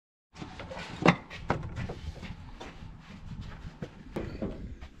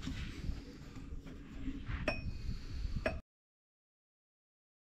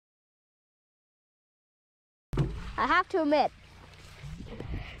I have to admit,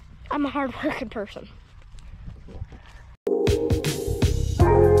 I'm a hard-working person.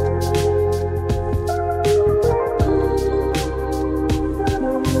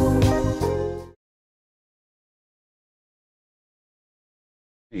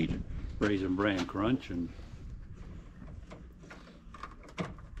 Raisin Bran Crunch and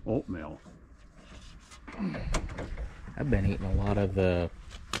oatmeal. I've been eating a lot of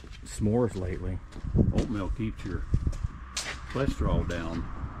s'mores lately. Oatmeal keeps your cholesterol down.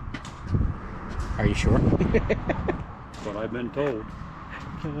 Are you sure? That's what I've been told.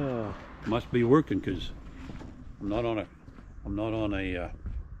 Must be working because I'm not on a.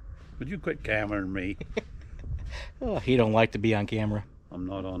 Would you quit cameraing me? Oh, he don't like to be on camera. I'm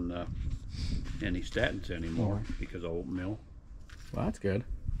not on any statins anymore because of oatmeal. Well, that's good.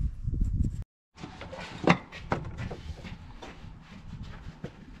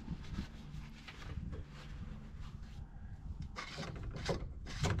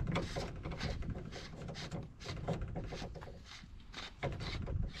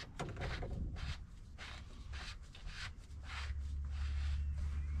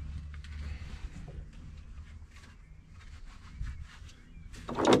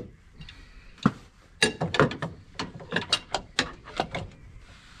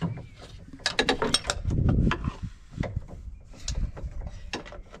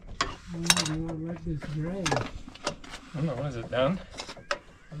 I don't know, is it done?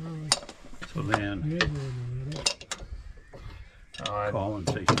 So then call and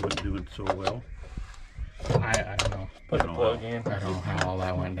say she wasn't doing so well. I don't know. Put the plug in. I don't know how all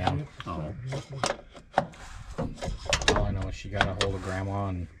that went down. Oh. All I know is she got a hold of Grandma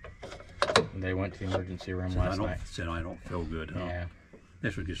and they went to the emergency room last night. Said I don't feel good, huh? Yeah.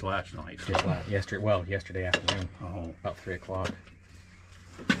 This was just last night. Just yesterday afternoon. Oh. About 3 o'clock.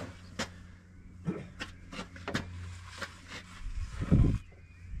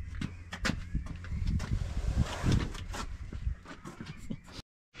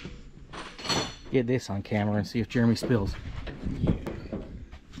 Get this on camera and see if Jeremy spills.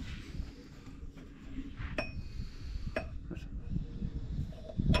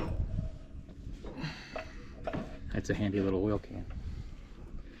 That's a handy little oil can.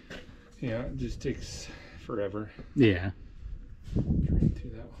 Yeah, it just takes forever. Yeah. Drain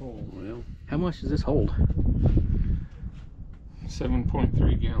through that hole. Well, how much does this hold?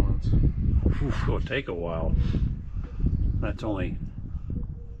 7.3 gallons. it's going to take a while. That's only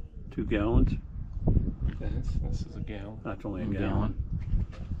 2 gallons. This is a gallon. That's only a gallon.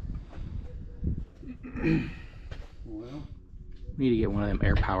 Well, We need to get one of them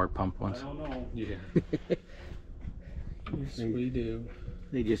air-powered pump I ones. don't know. Yeah. Yes, we do.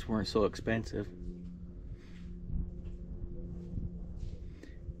 They just weren't so expensive.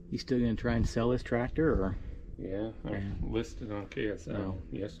 You still gonna try and sell this tractor, or? Yeah, I listed on KSL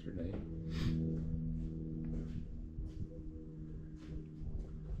yesterday.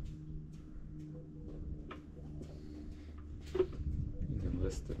 You can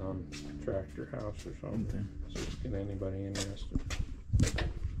list it on Tractor House or something. So get anybody interested.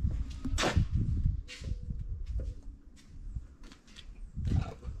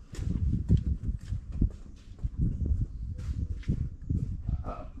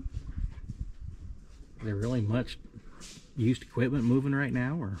 Is there really much used equipment moving right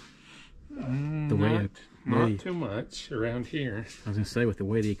now, or the way not too much around here. I was gonna say, with the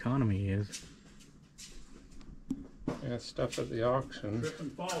way the economy is. Yeah, stuff at the auction. Trip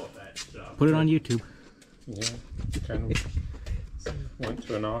and fall with that stuff. Put it on YouTube. Yeah, kind of went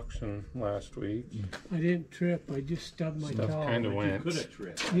to an auction last week. I didn't trip, I just stubbed my Stuff toe. kind of went. Could have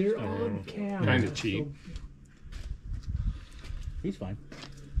tripped. You're on camera. Kind of cheap. He's fine.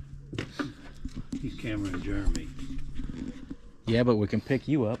 He's Cameron Jeremy. Yeah, but we can pick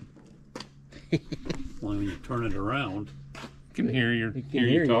you up. Well, when you turn it around, Can hear hear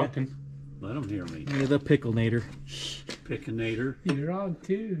you ya. talking. let him hear me. You're the Picklenator. Pickinator. You're on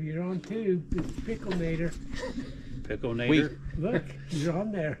too. You're on too. It's Picklenator. Picklenator. Look, you're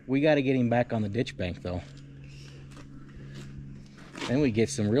on there. We got to get him back on the ditch bank, though. Then we get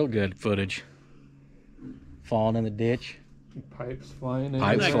some real good footage. Falling in the ditch. Pipes flying in.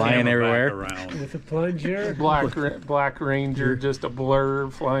 Pipes That flying camera everywhere. back around. With a plunger. Black Ranger, just a blur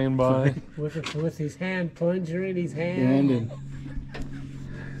flying by. with his hand plunger in his hand.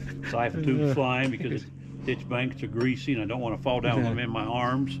 Siphon tube flying because the ditch banks are greasy and I don't want to fall down with them in my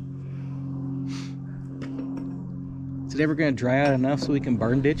arms. Is it ever going to dry out enough so we can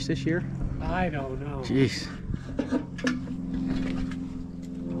burn ditch this year? I don't know. Jeez.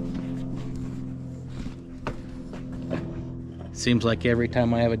 Seems like every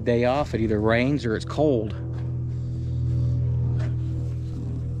time I have a day off, it either rains or it's cold.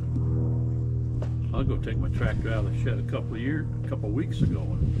 I'll go take my tractor out of the shed a couple weeks ago,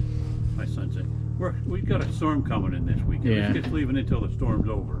 and my son said, "We've got a storm coming in this weekend. Yeah. Let's just leave it until the storm's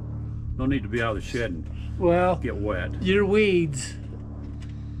over. No need to be out of the shed and Well, get wet." your weeds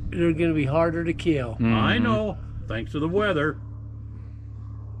are going to be harder to kill. I know, thanks to the weather.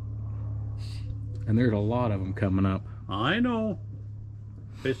 And there's a lot of them coming up. I know.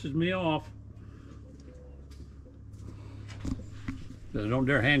 Pisses me off. I don't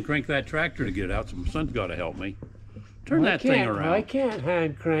dare hand crank that tractor to get it out, so my son's got to help me. Turn that thing around. I can't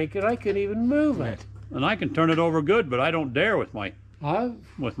hand crank it. I couldn't even move it. And I can turn it over good, but I don't dare with my I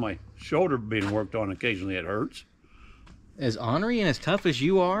shoulder being worked on. Occasionally it hurts. As ornery and as tough as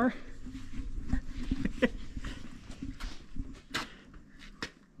you are,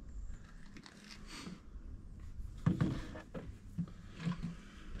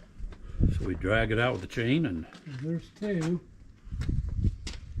 So we drag it out with the chain and There's two.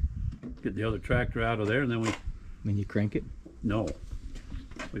 get the other tractor out of there, and then when you crank it,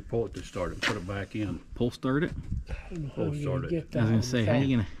 we pull it to start it, put it back in. pull start it. I don't know how Pull you're start gonna it. get I that was gonna one say, how back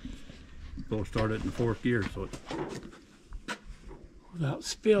you gonna? Pull start it in fourth gear, so it's without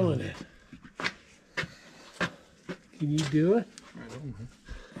spilling it. Can you do it? I don't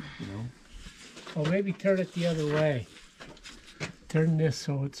know. Or maybe turn it the other way. Turn this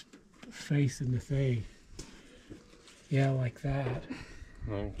so it's facing the thing. Yeah, like that.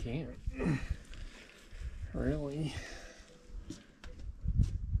 I can't. Really?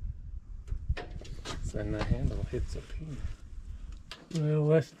 Then the handle hits up here. Well,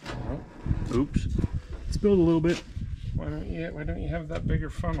 let's. oops. Spilled a little bit. Why don't you have that bigger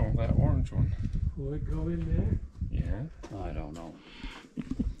funnel, that orange one? Will it go in there? Yeah. I don't know.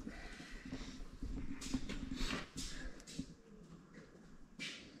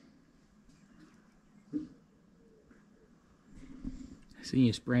 I seen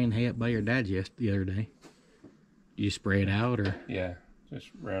you spraying hay up by your dad's the other day. You spray it out, or? Yeah, just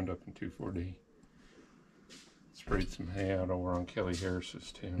Roundup and 2,4-D. Sprayed some hay out over on Kelly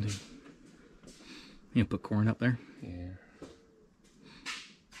Harris's too. You put corn up there? Yeah,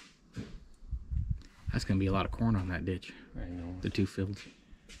 That's gonna be a lot of corn on that ditch. I know. The two fields.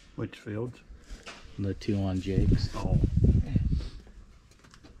 Which fields? The two on Jake's. Oh.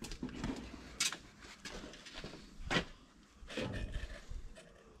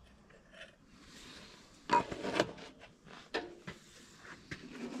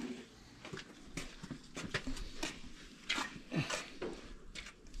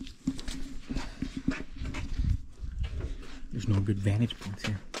 There's no good vantage points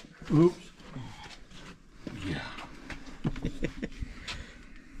here. Oops. Yeah. Yeah,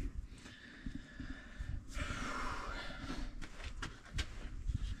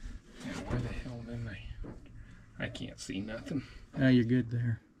 where the hell did I can't see nothing. Oh, you're good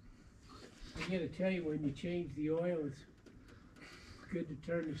there. I gotta tell you, when you change the oil, it's good to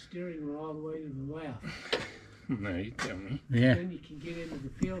turn the steering wheel all the way to the left. No, you tell me. Yeah. Then you can get into the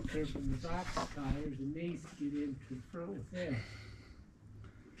filter from the back tires, and these get into the front with this.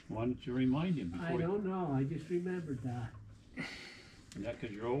 Why don't you remind him I before you... don't know. I just remembered that. Is that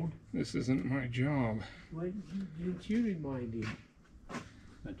because you're old? This isn't my job. Why didn't you remind him?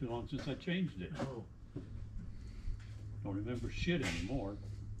 Not too long since I changed it. Oh. Don't remember shit anymore.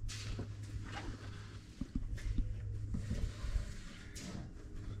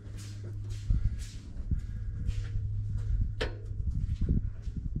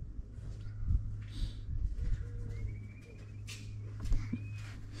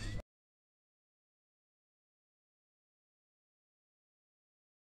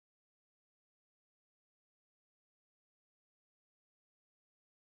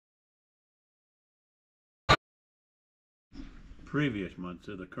 Previous month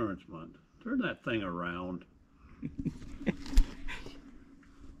to the current month. Turn that thing around.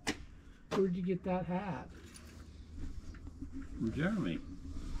 Where'd you get that hat? From Jeremy.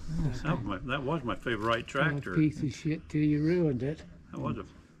 That was my favorite tractor. Oh, piece of shit till you ruined it. That was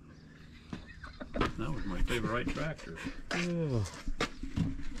my favorite tractor.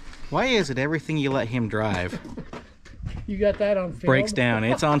 Why is it everything you let him drive You got that on film? breaks down?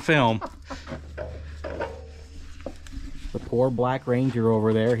 It's on film. The poor Black Ranger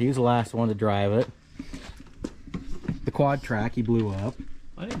over there, he was the last one to drive it. The quad track, he blew up.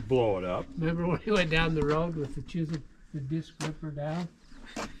 I didn't blow it up. Remember when he went down the road with the chisel, the disc ripper down?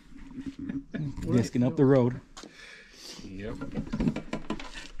 Disking up the road. Yep.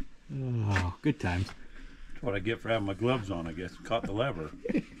 Oh, good times. That's what I get for having my gloves on, I guess. Caught the lever.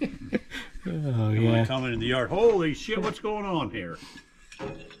 Oh, And when I come in the yard, holy shit, what's going on here?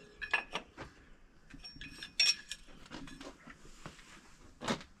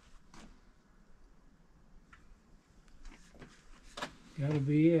 That'll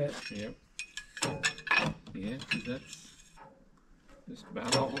be it. Yep. Yeah, 'cause that's just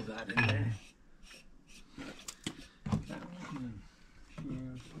about all of that in there. That one,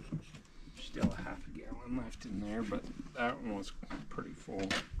 yeah. Still a half a gallon left in there, but that one was pretty full.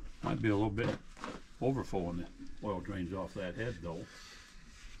 Might be a little bit overfull when the oil drains off that head, though.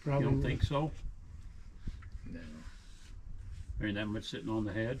 Probably. You don't think so? No. There ain't that much sitting on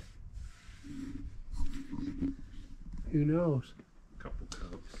the head. Who knows? Couple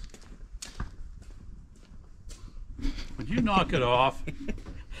cups. Would you knock it off?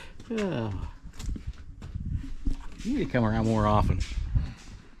 Oh. You need to come around more often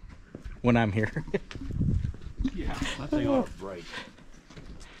when I'm here. Yeah, that thing ought to break.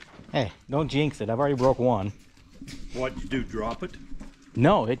 Hey, don't jinx it. I've already broke one. What'd you do, drop it?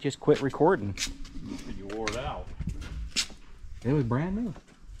 No, it just quit recording. You wore it out. It was brand new.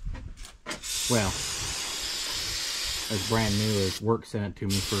 Well, as brand new as work sent it to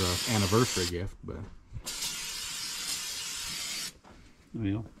me for an anniversary gift, but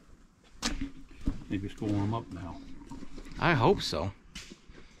Well, maybe it's going to warm up now. I hope so.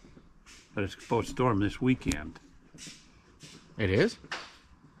 But it's supposed to storm this weekend. It is?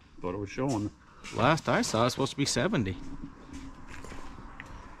 But it was showing. Last I saw, it's supposed to be 70.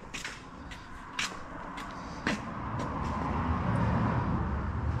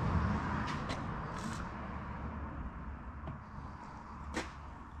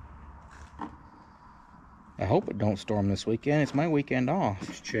 I hope it don't storm this weekend. It's my weekend off.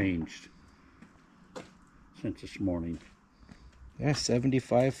 It's changed since this morning. Yeah,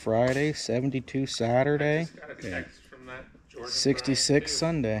 75 Friday, 72 Saturday, Got a text from that Jordan 66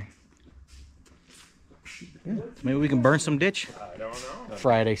 Sunday. Yeah, maybe we can burn some ditch I don't know.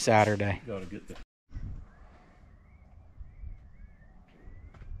 Friday, Saturday. Gotta get the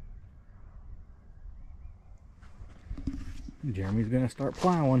Jeremy's gonna start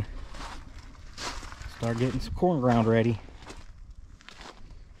plowing. Start getting some corn ground ready.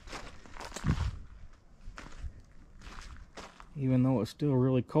 Even though it's still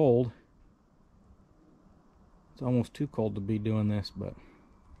really cold. It's almost too cold to be doing this, but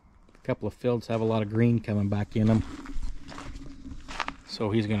a couple of fields have a lot of green coming back in them.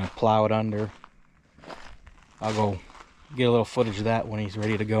 So he's gonna plow it under. I'll go get a little footage of that when he's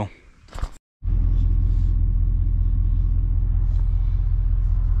ready to go.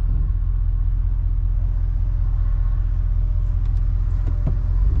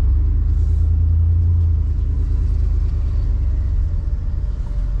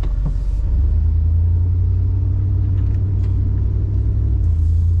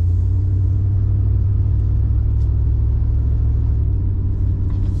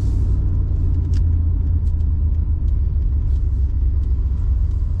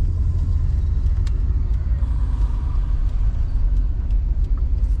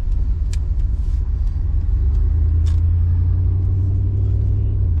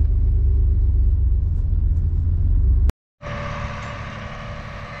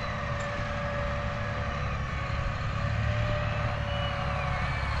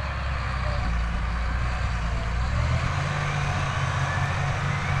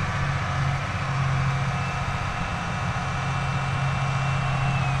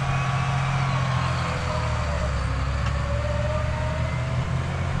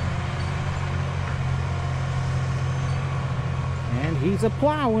 He's a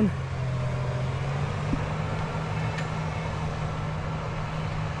plowing.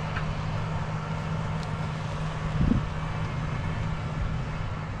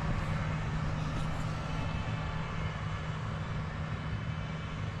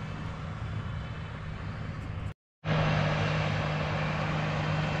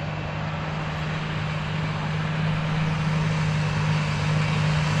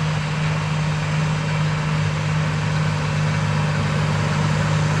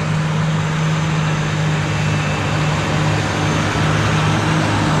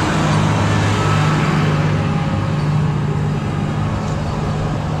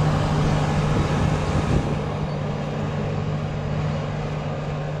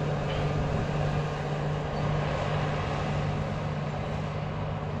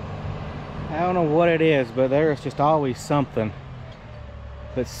 I don't know what it is, but there's just always something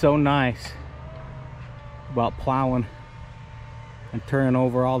that's so nice about plowing and turning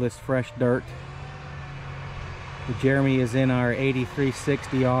over all this fresh dirt. Jeremy is in our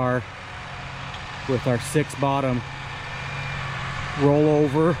 8360R with our 6-bottom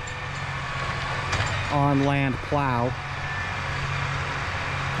rollover on land plow.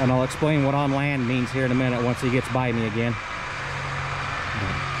 And I'll explain what on land means here in a minute once he gets by me again.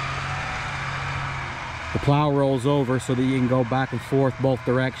 the plow rolls over so that you can go back and forth both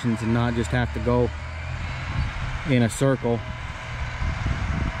directions and not just have to go in a circle.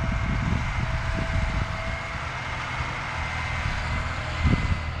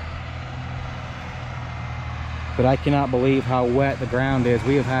 But I cannot believe how wet the ground is.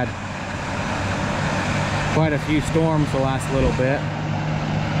 We have had quite a few storms the last little bit.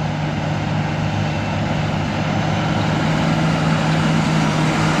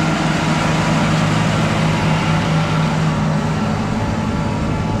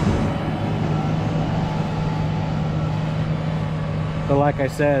 But like I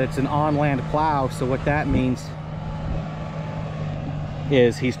said, it's an on-land plow, so what that means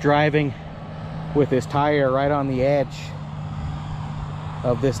is he's driving with his tire right on the edge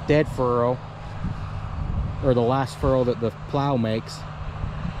of this dead furrow, or the last furrow that the plow makes,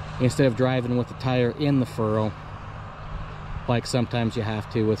 instead of driving with the tire in the furrow like sometimes you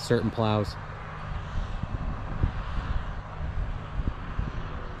have to with certain plows.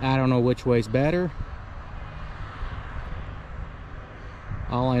 I don't know which way's better.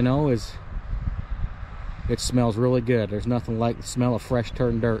 All I know is it smells really good. There's nothing like the smell of fresh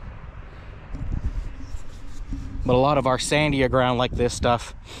turned dirt. But a lot of our sandier ground like this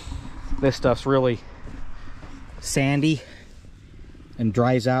stuff's really sandy and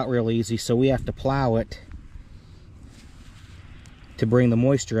dries out real easy, so we have to plow it to bring the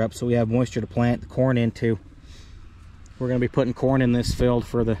moisture up so we have moisture to plant the corn into. We're going to be putting corn in this field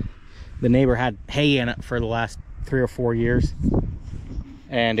for the neighbor had hay in it for the last 3 or 4 years,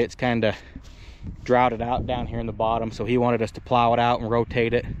 and it's kind of droughted out down here in the bottom, so he wanted us to plow it out and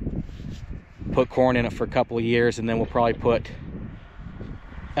rotate it, put corn in it for a couple of years, and then we'll probably put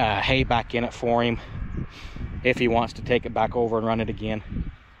hay back in it for him if he wants to take it back over and run it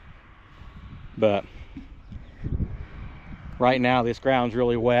again. But right now this ground's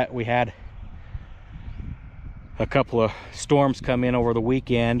really wet. We had a couple of storms come in over the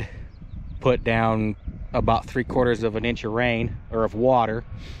weekend, put down about 3/4 of an inch of rain, or of water,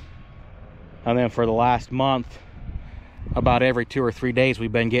 and then for the last month, about every 2 or 3 days,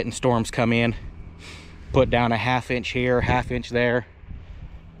 we've been getting storms come in, put down a 1/2 inch here, 1/2 inch there.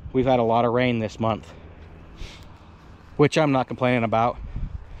 We've had a lot of rain this month, which I'm not complaining about,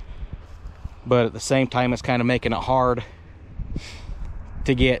 but at the same time it's kind of making it hard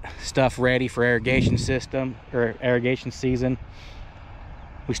to get stuff ready for irrigation system or irrigation season.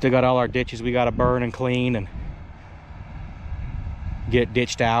 We still got all our ditches we got to burn and clean and get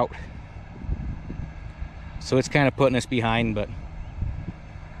ditched out, so it's kind of putting us behind, but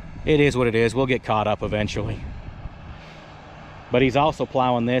it is what it is. We'll get caught up eventually. But he's also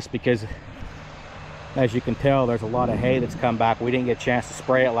plowing this because, as you can tell, there's a lot of hay that's come back. We didn't get a chance to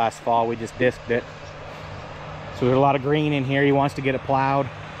spray it last fall. We just disked it. So there's a lot of green in here. He wants to get it plowed.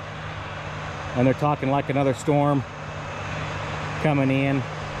 And they're talking like another storm coming in.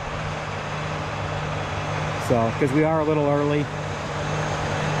 So, because we are a little early.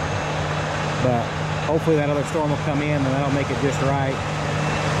 But hopefully that other storm will come in and that'll make it just right.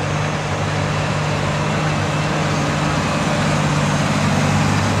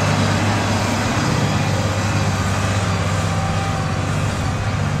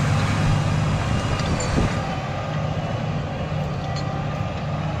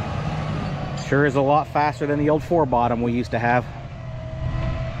 Sure is a lot faster than the old 4-bottom we used to have.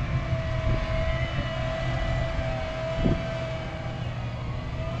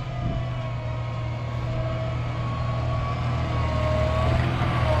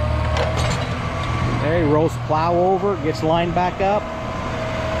 There he rolls the plow over, gets lined back up.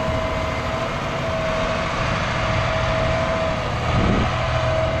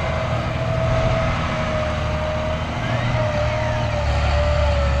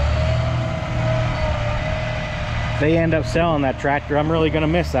 They end up selling that tractor, I'm really gonna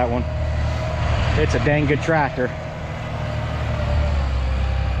miss that one. It's a dang good tractor.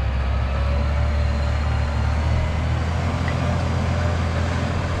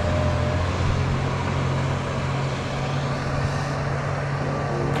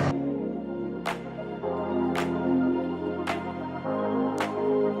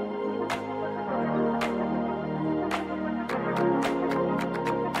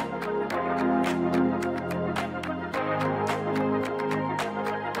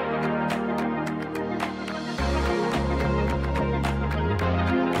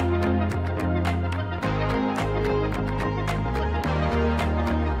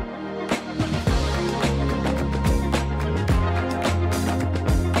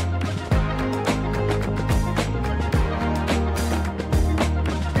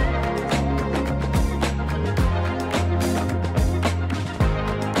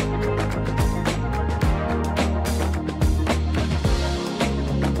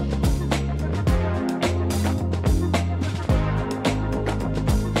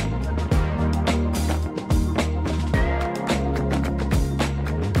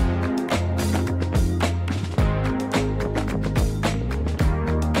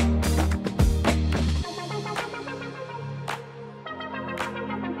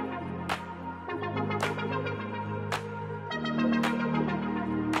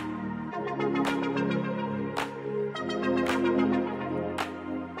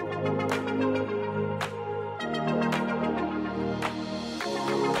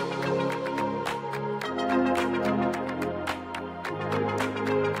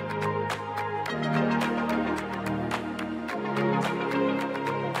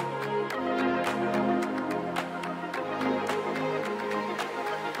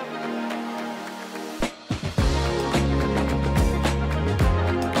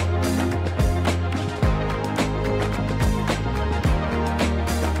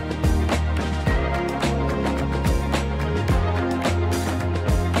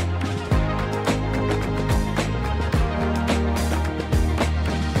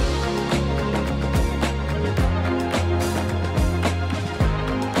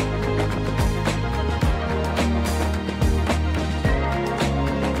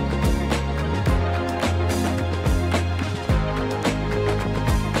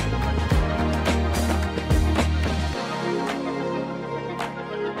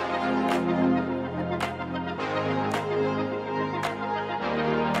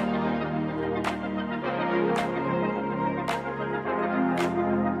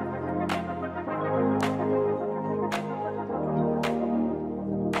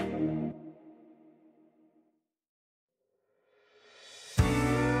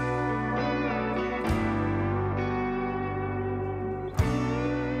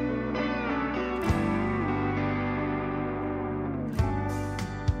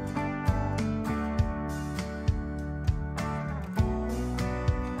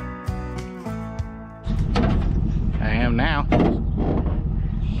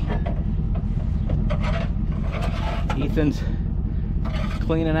 Ethan's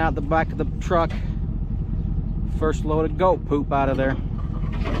cleaning out the back of the truck. First load of goat poop out of there.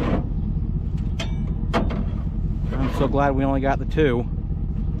 I'm so glad we only got the 2.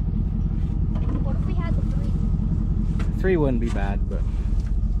 What if we had the 3? 3 wouldn't be bad, but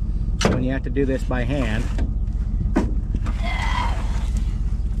when you have to do this by hand,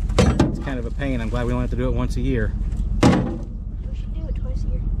 it's kind of a pain. I'm glad we only have to do it once a year. We should do it twice a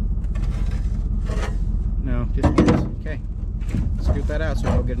year. No, just get this. Okay. Scoot that out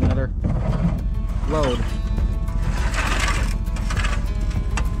so we'll get another load.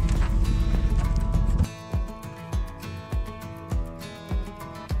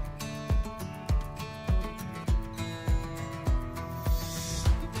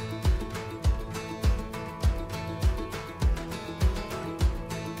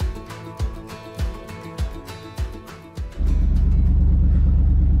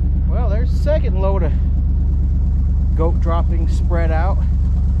 Well, there's the second load of goat droppings spread out.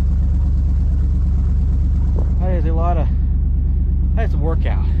 That is a lot of, that's a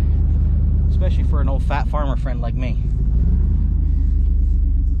workout, especially for an old fat farmer friend like me.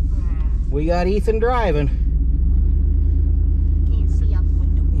 We got Ethan driving. Can't see out the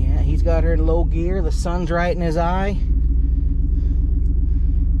window. Yeah, he's got her in low gear. The sun's right in his eye.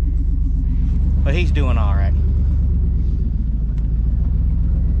 But he's doing all right.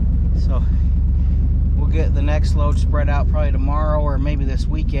 So we'll get the next load spread out probably tomorrow or maybe this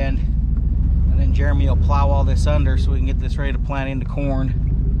weekend. And then Jeremy will plow all this under so we can get this ready to plant into corn.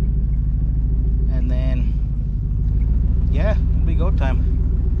 And then, yeah, it'll be go time.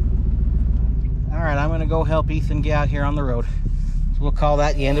 All right, I'm gonna go help Ethan get out here on the road. So we'll call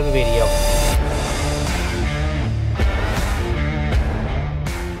that the end of the video.